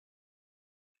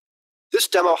This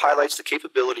demo highlights the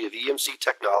capability of EMC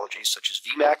technologies such as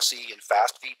VMAXe and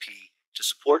FastVP to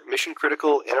support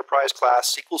mission-critical Enterprise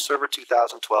Class SQL Server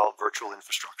 2012 virtual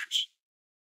infrastructures.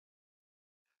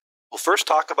 We'll first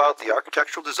talk about the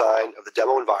architectural design of the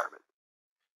demo environment.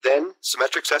 Then,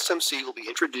 Symmetrix SMC will be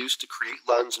introduced to create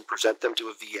LUNs and present them to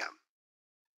a VM.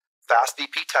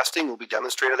 FastVP testing will be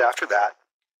demonstrated after that,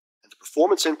 and the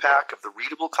performance impact of the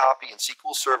Readable copy and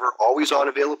SQL Server always-on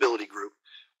availability group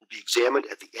will be examined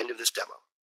at the end of this demo.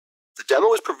 The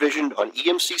demo is provisioned on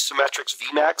EMC Symmetrix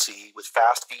VMAXe with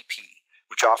FastVP,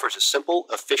 which offers a simple,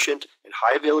 efficient, and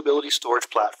high-availability storage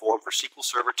platform for SQL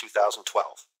Server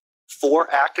 2012.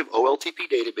 4 active OLTP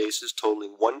databases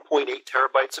totaling 1.8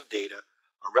 terabytes of data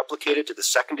are replicated to the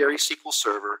secondary SQL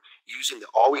Server using the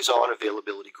always-on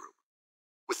availability group.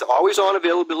 With the always-on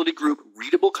availability group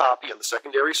Readable copy on the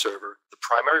secondary server, the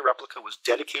primary replica was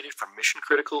dedicated for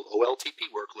mission-critical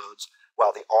OLTP workloads,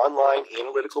 while the online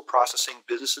analytical processing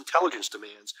business intelligence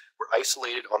demands were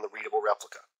isolated on the Readable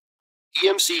replica.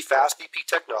 EMC FastVP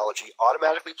technology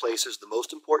automatically places the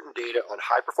most important data on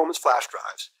high-performance flash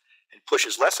drives and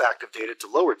pushes less active data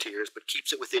to lower tiers but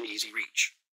keeps it within easy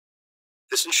reach.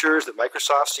 This ensures that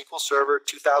Microsoft SQL Server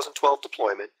 2012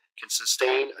 deployment can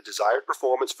sustain a desired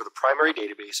performance for the primary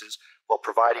databases while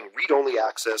providing read-only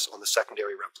access on the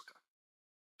secondary replica.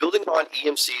 Building on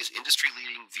EMC's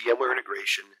industry-leading VMware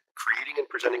integration, creating and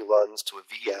presenting LUNs to a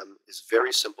VM is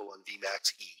very simple on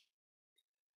VMAXe.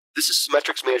 This is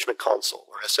Symmetrix Management Console,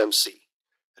 or SMC,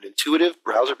 an intuitive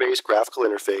browser-based graphical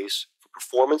interface for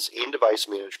performance and device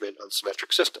management on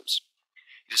Symmetrix systems.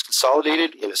 It is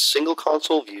consolidated in a single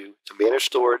console view to manage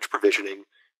storage provisioning,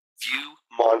 view,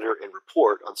 monitor, and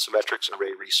report on Symmetrix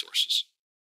array resources.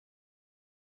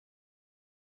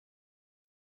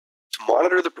 To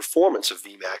monitor the performance of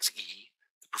VMAXe,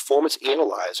 the Performance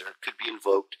Analyzer could be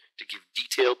invoked to give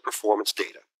detailed performance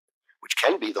data, which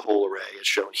can be the whole array as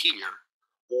shown here,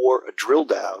 or a drill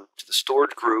down to the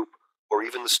storage group or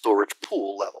even the storage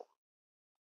pool level.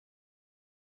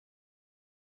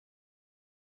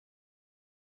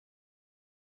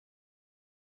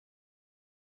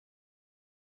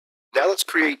 Now let's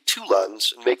create 2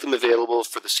 LUNs and make them available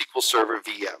for the SQL Server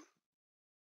VM.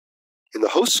 In the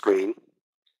host screen,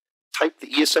 type the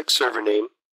ESX server name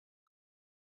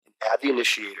and add the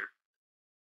initiator,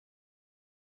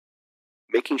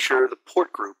 making sure the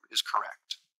port group is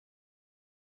correct.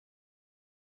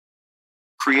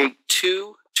 Create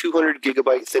 2 200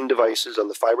 gigabyte thin devices on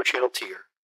the fiber channel tier.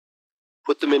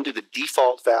 Put them into the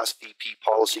default FastVP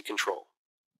policy control.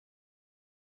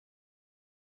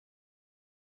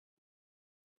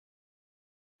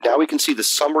 Now we can see the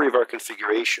summary of our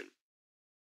configuration,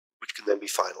 which can then be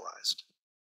finalized.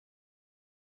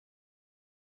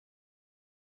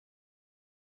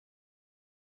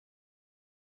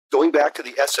 Going back to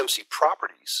the SMC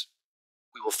properties,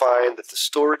 we will find that the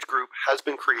storage group has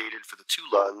been created for the 2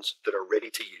 LUNs that are ready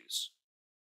to use.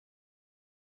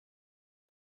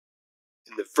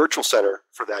 In the virtual center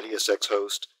for that ESX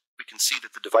host, we can see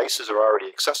that the devices are already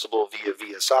accessible via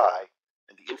VSI,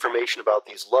 and the information about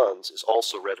these LUNs is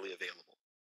also readily available.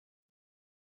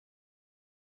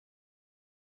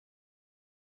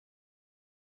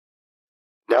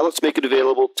 Now let's make it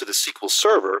available to the SQL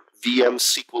Server VM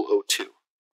SQL02.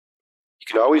 You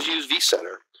can always use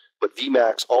vCenter, but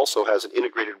VMAX also has an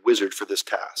integrated wizard for this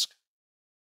task.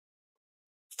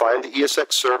 Find the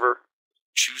ESX server,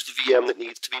 choose the VM that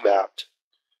needs to be mapped,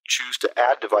 choose to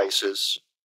add devices,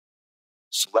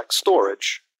 select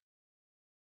storage,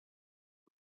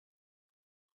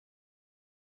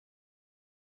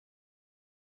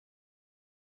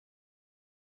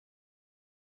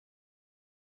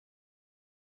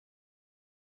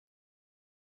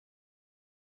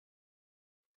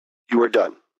 you are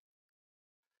done.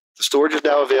 The storage is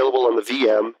now available on the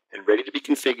VM and ready to be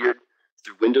configured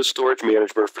through Windows Storage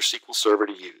Manager for SQL Server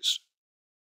to use.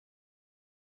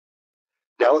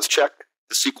 Now let's check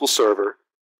the SQL Server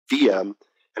VM,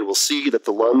 and we'll see that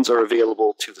the LUNs are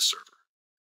available to the server.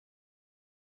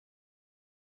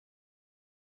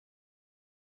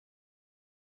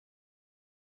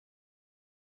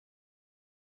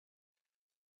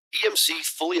 EMC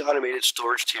fully automated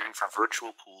storage tiering for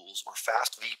virtual pools, or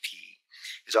FastVP,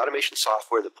 is automation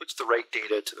software that puts the right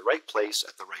data to the right place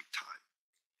at the right time.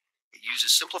 It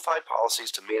uses simplified policies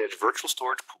to manage virtual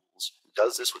storage pools and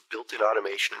does this with built-in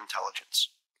automation and intelligence.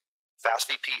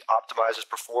 FastVP optimizes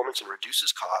performance and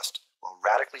reduces cost while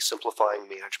radically simplifying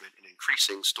management and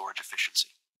increasing storage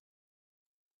efficiency.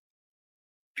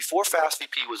 Before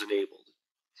FastVP was enabled,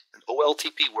 an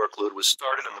OLTP workload was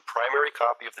started on the primary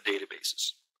copy of the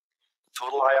databases. The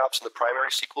total IOPS in the primary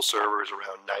SQL Server is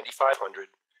around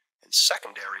 9,500, and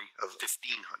secondary of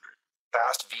 1500.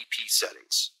 Fast VP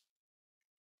settings.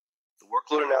 The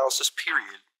workload analysis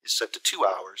period is set to 2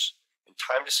 hours, and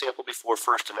time to sample before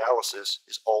first analysis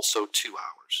is also 2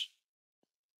 hours.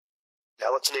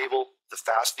 Now let's enable the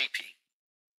Fast VP.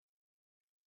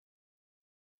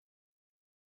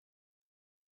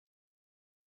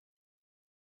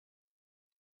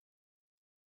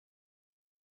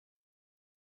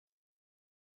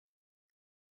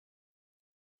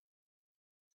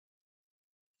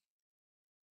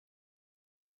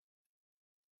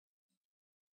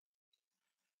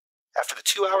 After the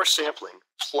 2-hour sampling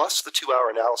plus the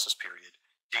 2-hour analysis period,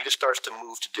 data starts to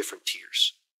move to different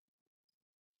tiers.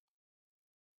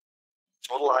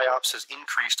 Total IOPS has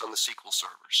increased on the SQL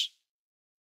servers.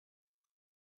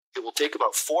 It will take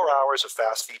about 4 hours of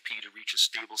Fast VP to reach a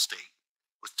stable state,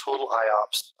 with total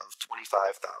IOPS of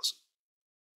 25,000.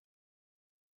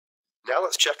 Now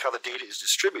let's check how the data is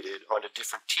distributed onto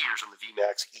different tiers on the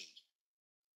VMAXe.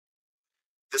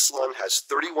 This LUN has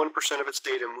 31% of its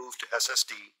data moved to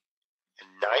SSD,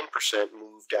 and 9%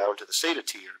 moved down to the SATA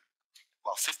tier,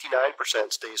 while 59%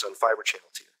 stays on Fiber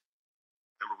Channel tier.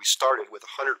 Remember, we started with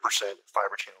 100%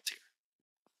 Fiber Channel tier.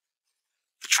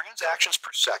 The transactions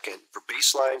per second for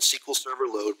baseline SQL Server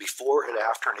load before and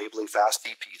after enabling Fast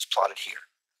VP is plotted here.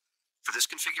 For this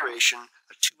configuration,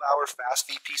 a 2-hour Fast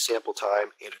VP sample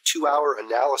time and a 2-hour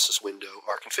analysis window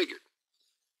are configured.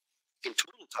 In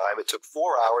total time, it took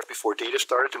 4 hours before data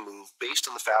started to move based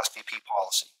on the Fast VP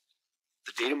policy.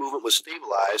 The data movement was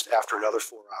stabilized after another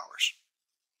 4 hours.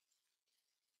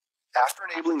 After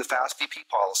enabling the Fast VP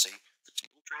policy, the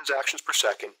total transactions per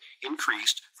second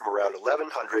increased from around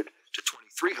 1100 to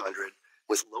 2300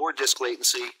 with lower disk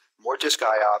latency, more disk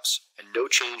IOPS, and no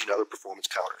change in other performance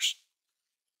counters.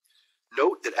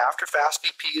 Note that after Fast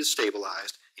VP is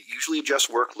stabilized, it usually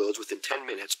adjusts workloads within 10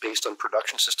 minutes based on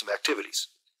production system activities.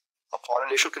 Upon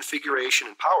initial configuration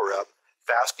and power-up,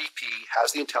 Fast VP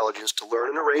has the intelligence to learn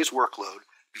an array's workload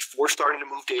before starting to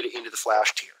move data into the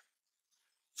flash tier.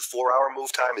 The 4-hour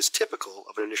move time is typical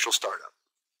of an initial startup.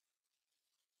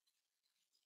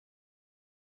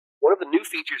 One of the new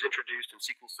features introduced in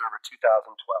SQL Server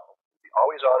 2012 is the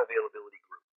always-on availability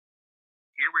group.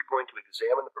 Here we're going to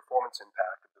examine the performance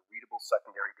impact of the Readable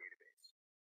secondary database.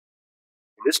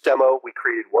 In this demo, we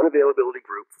created one availability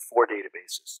group for 4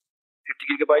 databases, 50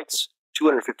 gigabytes,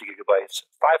 250 gigabytes,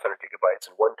 500 gigabytes,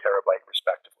 and 1 terabyte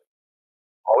respectively.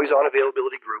 Always-on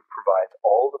availability group provides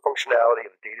all the functionality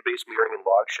of the database mirroring and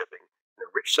log shipping and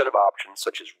a rich set of options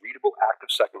such as readable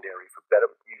active secondary for better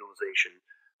utilization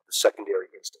of the secondary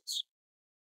instance.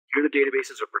 Here the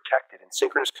databases are protected in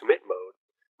synchronous commit mode,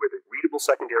 where the readable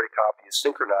secondary copy is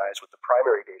synchronized with the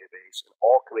primary database and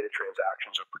all committed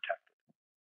transactions are protected.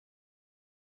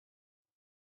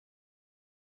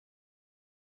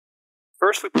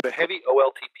 First, we put a heavy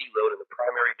OLTP load in the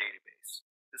primary database.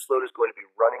 This load is going to be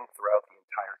running throughout the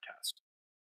entire test.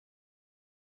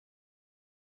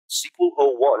 SQL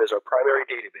 01 is our primary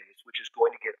database, which is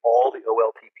going to get all the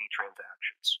OLTP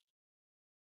transactions.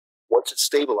 Once it's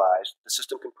stabilized, the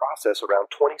system can process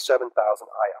around 27,000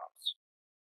 IOPS.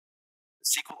 The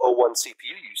SQL 01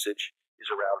 CPU usage is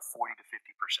around 40 to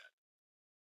 50%.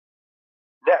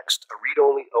 Next, a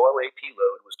read-only OLAP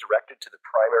load was directed to the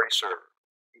primary server.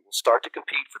 It will start to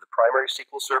compete for the primary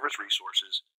SQL server's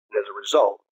resources, and as a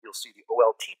result, you'll see the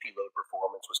OLTP load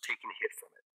performance was taking a hit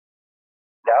from it.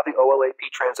 Now the OLAP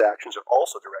transactions are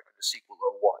also directed to SQL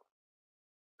 01.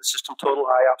 The system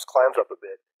total IOPS climbs up a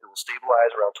bit and will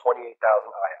stabilize around 28,000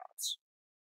 IOPS.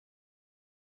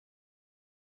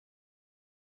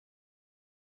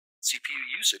 CPU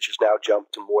usage has now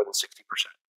jumped to more than 60%.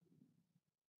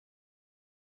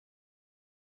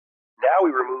 Now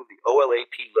we remove the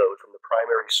OLAP load from the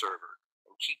primary server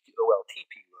and keep the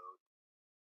OLTP load.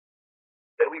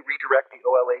 Then we redirect the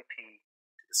OLAP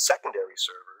to the secondary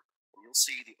server, and you'll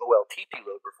see the OLTP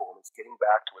load performance getting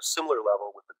back to a similar level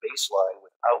with the baseline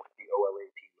without the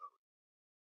OLAP load.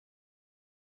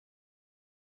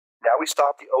 Now we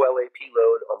stop the OLAP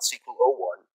load on SQL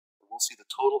 01, and we'll see the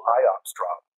total IOPS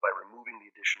drop by removing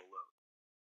the additional load.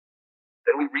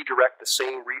 Then we redirect the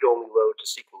same read-only load to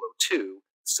SQL 02,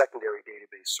 the secondary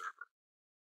database server.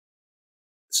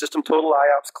 The system total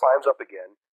IOPS climbs up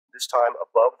again, this time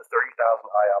above the 30,000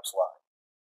 IOPS line.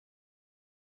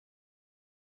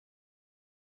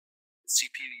 The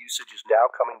CPU usage is now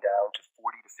coming down to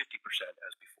 40 to 50%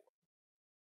 as before.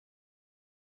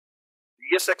 The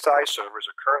ESXi servers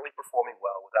are currently performing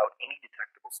well without any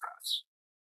detectable stress.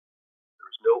 There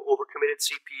is no overcommitted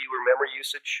CPU or memory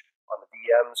usage on the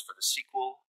VMs for the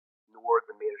SQL nor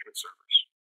the management servers.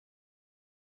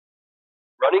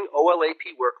 Running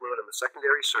OLAP workload on the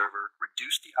secondary server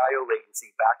reduced the I/O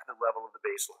latency back to the level of the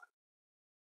baseline.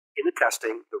 In the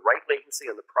testing, the write latency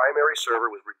on the primary server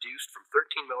was reduced from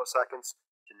 13 milliseconds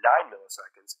to 9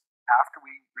 milliseconds after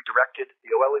we redirected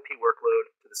the OLAP workload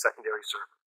to the secondary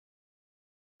server.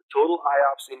 The total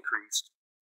IOPS increased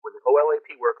when the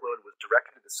OLAP workload was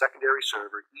directed to the secondary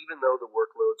server, even though the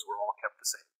workloads were all kept the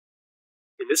same.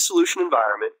 In this solution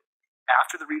environment,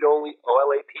 after the read-only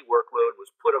OLAP workload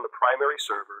was put on the primary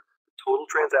server, the total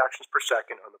transactions per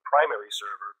second on the primary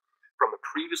server from the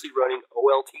previously running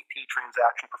OLTP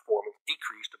transaction performance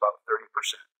decreased about 30%.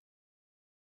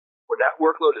 When that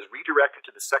workload is redirected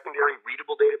to the secondary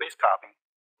readable database copy,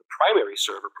 the primary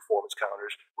server performance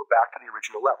counters were back to the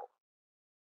original level.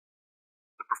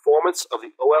 The performance of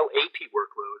the OLAP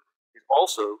workload is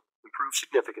also improved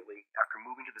significantly after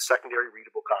moving to the secondary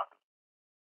readable copy.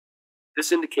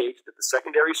 This indicates that the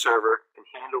secondary server can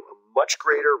handle a much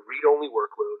greater read-only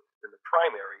workload than the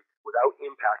primary without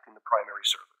impacting the primary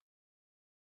server.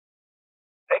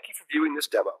 Thank you for viewing this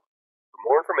demo. For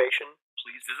more information,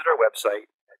 please visit our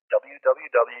website at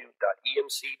www.emc.com/demo.